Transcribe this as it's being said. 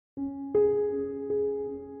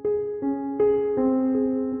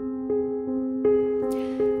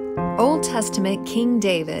Old Testament King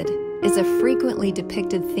David is a frequently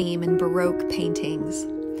depicted theme in Baroque paintings.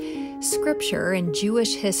 Scripture and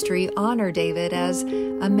Jewish history honor David as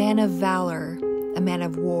a man of valor, a man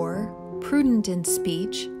of war, prudent in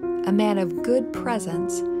speech, a man of good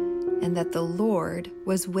presence, and that the Lord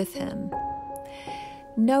was with him.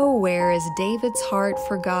 Nowhere is David's heart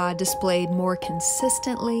for God displayed more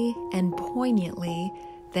consistently and poignantly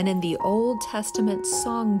than in the Old Testament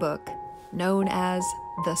songbook known as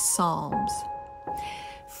the Psalms.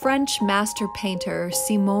 French master painter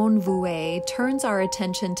Simon Vouet turns our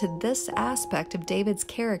attention to this aspect of David's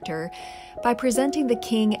character by presenting the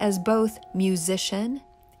king as both musician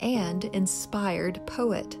and inspired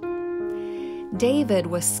poet. David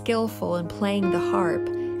was skillful in playing the harp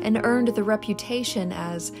and earned the reputation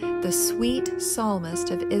as the sweet psalmist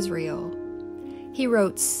of Israel. He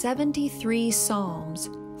wrote 73 psalms,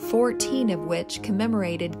 14 of which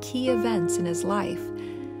commemorated key events in his life.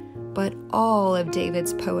 But all of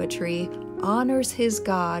David's poetry honors his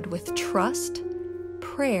God with trust,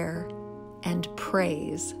 prayer, and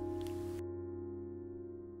praise.